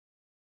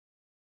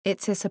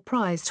It's a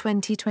surprise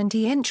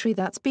 2020 entry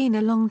that's been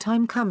a long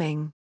time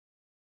coming.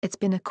 It's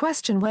been a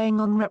question weighing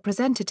on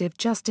Representative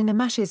Justin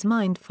Amash's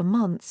mind for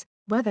months,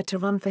 whether to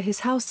run for his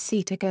House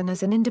seat again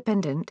as an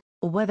independent,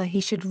 or whether he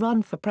should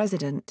run for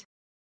president.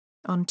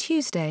 On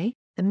Tuesday,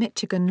 the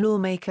Michigan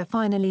lawmaker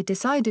finally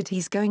decided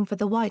he's going for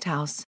the White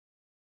House.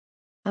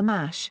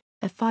 Amash,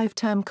 a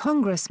five-term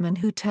congressman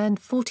who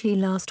turned 40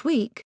 last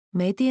week,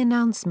 made the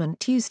announcement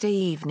Tuesday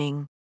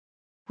evening.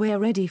 "We're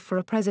ready for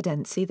a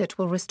presidency that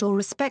will restore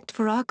respect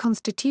for our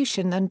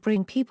Constitution and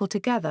bring people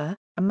together,"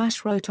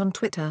 Amash wrote on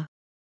Twitter.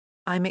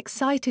 "I'm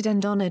excited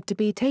and honored to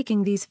be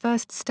taking these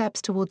first steps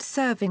towards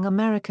serving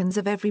Americans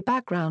of every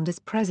background as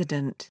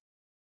president."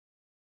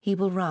 He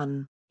will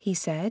run, he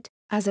said,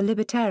 as a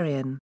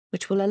libertarian,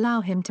 which will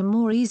allow him to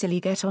more easily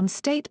get on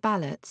state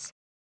ballots.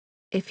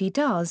 If he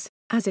does,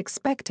 as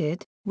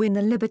expected, win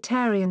the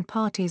Libertarian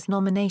Party's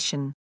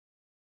nomination.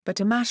 But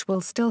Amash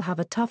will still have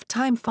a tough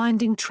time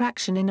finding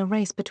traction in a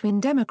race between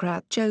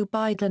Democrat Joe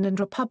Biden and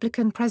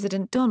Republican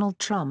President Donald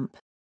Trump.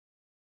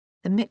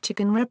 The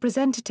Michigan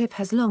representative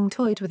has long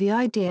toyed with the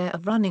idea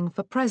of running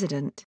for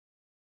president.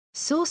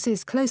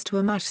 Sources close to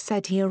Amash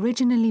said he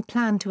originally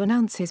planned to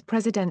announce his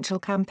presidential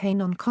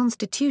campaign on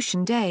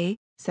Constitution Day,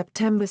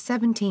 September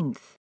 17.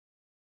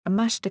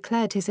 Amash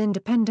declared his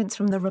independence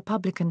from the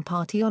Republican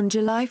Party on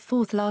July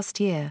 4 last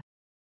year.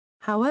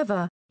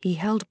 However, he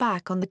held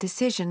back on the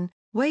decision,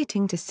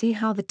 waiting to see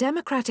how the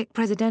Democratic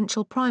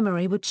presidential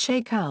primary would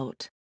shake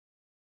out.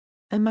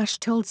 Amash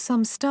told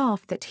some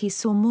staff that he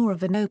saw more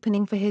of an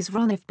opening for his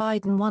run if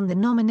Biden won the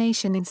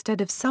nomination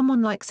instead of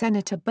someone like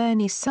Senator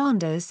Bernie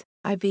Sanders,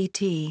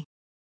 IVT.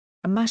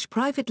 Amash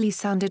privately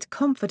sounded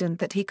confident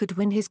that he could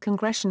win his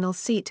congressional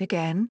seat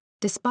again,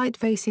 despite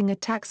facing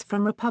attacks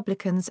from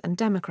Republicans and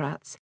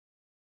Democrats.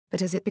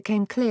 But as it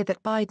became clear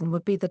that Biden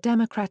would be the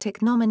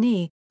Democratic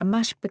nominee,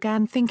 Amash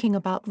began thinking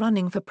about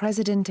running for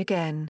president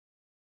again.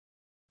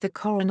 The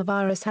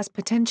coronavirus has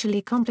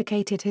potentially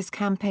complicated his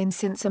campaign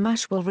since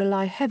Amash will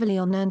rely heavily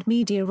on earned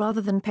media rather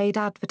than paid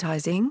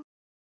advertising.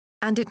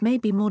 And it may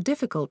be more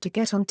difficult to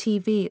get on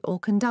TV or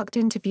conduct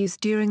interviews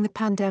during the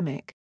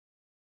pandemic.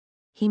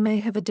 He may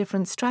have a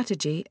different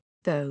strategy,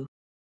 though.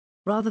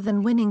 Rather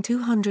than winning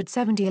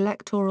 270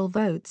 electoral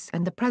votes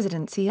and the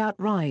presidency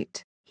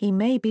outright, he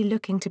may be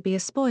looking to be a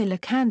spoiler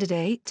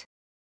candidate,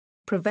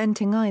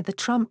 preventing either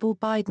Trump or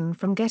Biden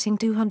from getting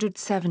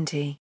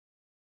 270.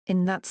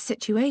 In that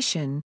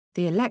situation,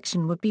 the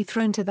election would be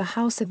thrown to the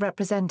House of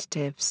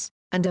Representatives,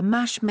 and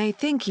Amash may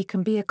think he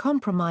can be a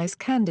compromise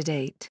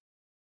candidate.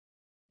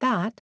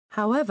 That,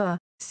 however,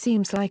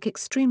 seems like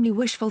extremely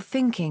wishful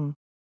thinking.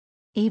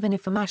 Even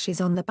if Amash is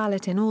on the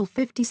ballot in all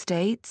 50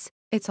 states,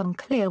 it's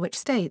unclear which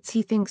states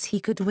he thinks he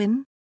could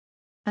win,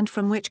 and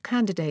from which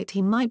candidate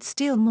he might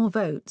steal more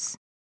votes.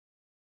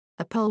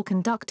 A poll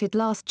conducted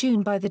last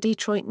June by the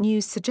Detroit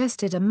News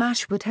suggested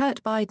Amash would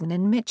hurt Biden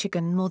in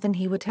Michigan more than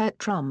he would hurt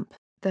Trump,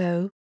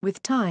 though,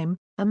 with time,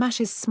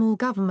 Amash's small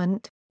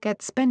government,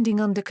 get spending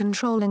under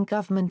control and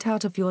government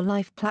out of your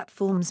life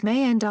platforms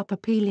may end up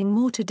appealing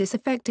more to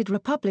disaffected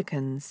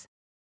Republicans.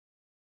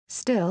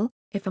 Still,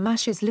 if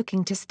Amash is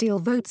looking to steal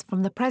votes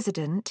from the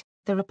president,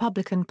 the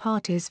Republican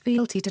Party's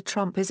fealty to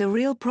Trump is a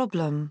real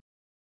problem.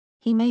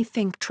 He may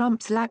think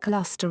Trump's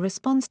lackluster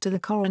response to the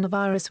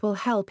coronavirus will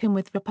help him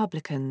with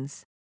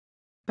Republicans.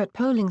 But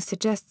polling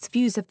suggests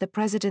views of the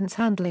president's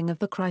handling of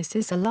the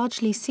crisis are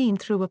largely seen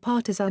through a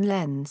partisan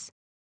lens.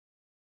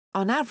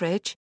 On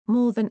average,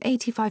 more than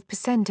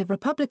 85% of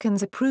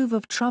Republicans approve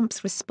of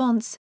Trump's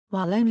response,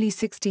 while only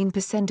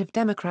 16% of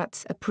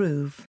Democrats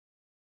approve.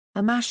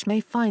 Amash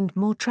may find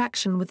more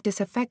traction with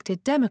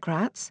disaffected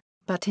Democrats,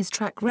 but his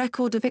track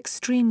record of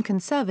extreme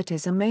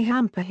conservatism may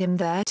hamper him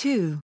there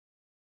too.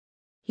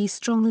 He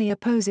strongly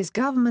opposes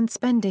government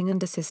spending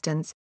and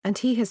assistance, and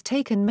he has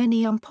taken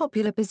many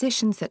unpopular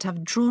positions that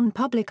have drawn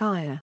public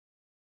ire.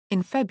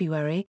 In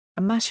February,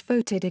 Amash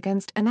voted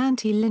against an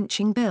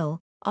anti-lynching bill,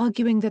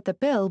 arguing that the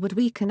bill would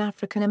weaken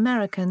African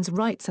Americans'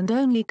 rights and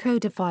only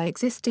codify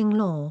existing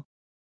law.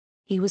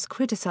 He was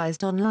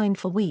criticized online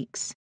for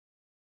weeks.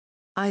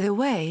 Either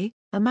way,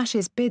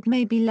 Amash's bid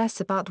may be less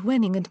about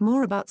winning and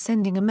more about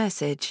sending a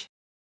message.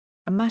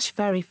 Amash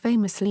very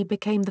famously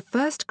became the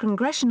first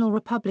congressional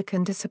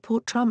Republican to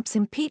support Trump's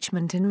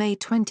impeachment in May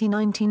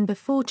 2019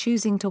 before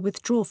choosing to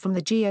withdraw from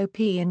the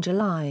GOP in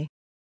July.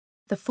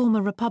 The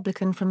former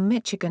Republican from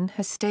Michigan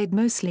has stayed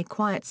mostly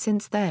quiet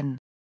since then.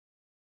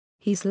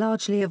 He's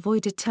largely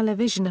avoided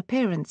television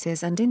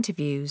appearances and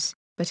interviews,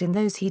 but in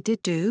those he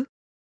did do,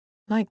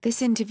 like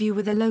this interview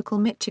with a local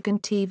Michigan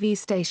TV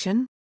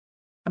station,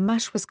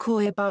 Amash was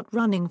coy about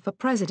running for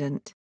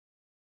president.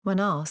 When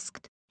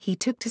asked, he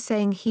took to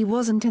saying he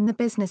wasn't in the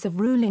business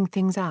of ruling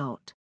things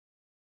out.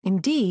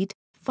 Indeed,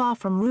 far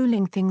from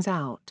ruling things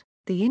out,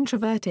 the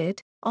introverted,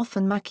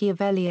 often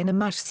Machiavellian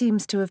Amash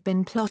seems to have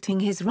been plotting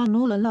his run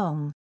all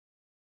along.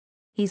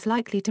 He's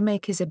likely to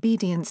make his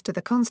obedience to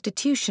the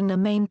Constitution a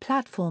main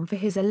platform for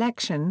his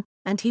election,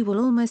 and he will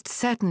almost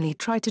certainly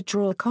try to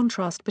draw a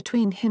contrast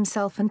between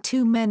himself and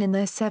two men in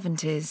their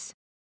 70s.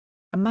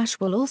 Amash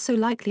will also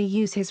likely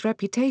use his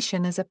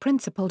reputation as a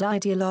principled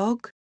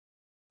ideologue,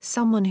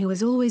 someone who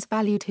has always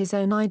valued his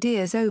own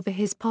ideas over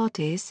his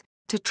party's,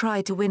 to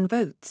try to win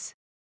votes.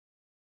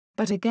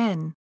 But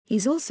again,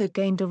 he's also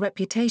gained a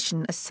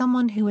reputation as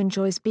someone who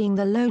enjoys being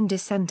the lone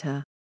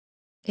dissenter.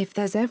 If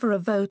there's ever a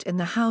vote in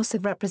the House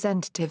of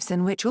Representatives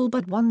in which all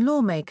but one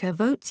lawmaker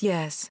votes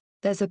yes,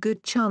 there's a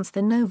good chance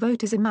the no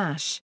vote is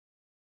Amash.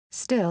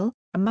 Still,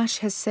 Amash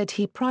has said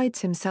he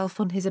prides himself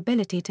on his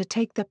ability to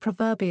take the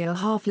proverbial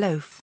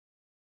half-loaf.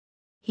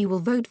 He will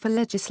vote for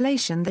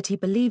legislation that he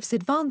believes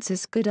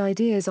advances good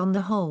ideas on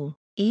the whole,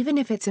 even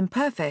if it's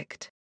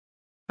imperfect.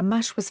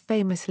 Amash was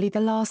famously the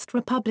last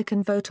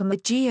Republican vote on the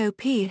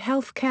GOP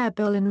health care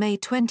bill in May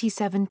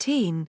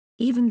 2017,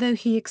 even though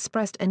he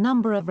expressed a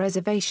number of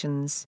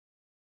reservations.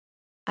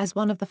 As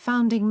one of the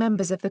founding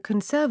members of the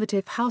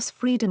conservative House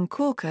Freedom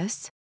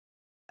Caucus,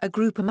 a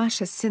group Amash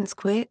has since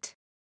quit,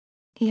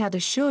 he had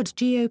assured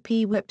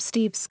GOP Whip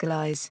Steve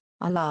Scalise,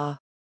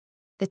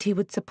 that he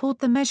would support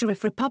the measure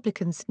if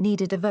Republicans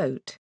needed a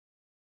vote.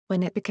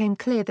 When it became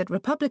clear that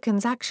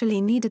Republicans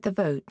actually needed the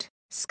vote,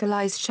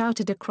 Scalise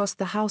shouted across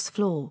the House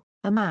floor,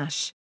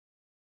 "Amash!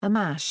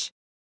 Amash!"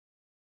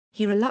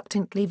 He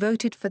reluctantly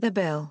voted for the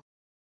bill.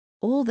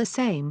 All the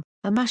same,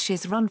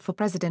 Amash's run for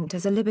president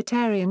as a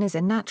libertarian is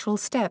a natural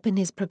step in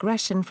his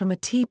progression from a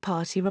Tea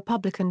Party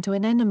Republican to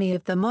an enemy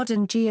of the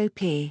modern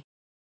GOP.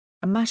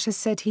 Amash has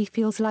said he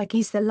feels like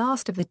he's the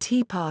last of the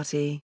Tea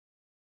Party.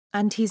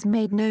 And he's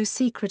made no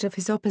secret of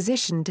his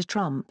opposition to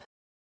Trump.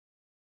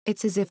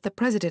 It's as if the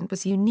president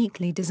was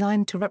uniquely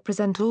designed to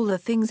represent all the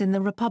things in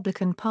the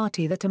Republican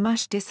Party that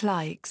Amash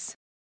dislikes.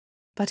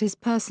 But his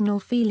personal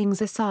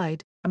feelings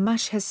aside,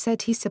 Amash has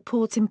said he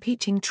supports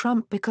impeaching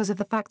Trump because of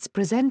the facts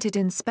presented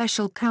in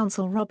Special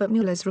Counsel Robert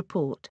Mueller's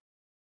report.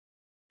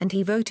 And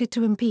he voted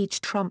to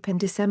impeach Trump in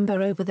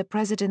December over the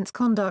president's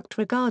conduct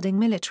regarding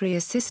military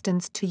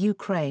assistance to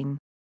Ukraine.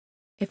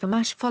 If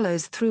Amash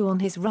follows through on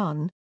his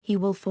run, he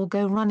will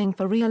forego running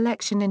for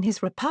re-election in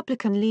his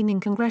Republican-leaning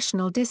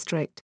congressional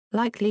district,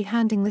 likely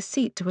handing the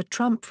seat to a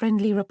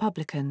Trump-friendly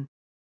Republican.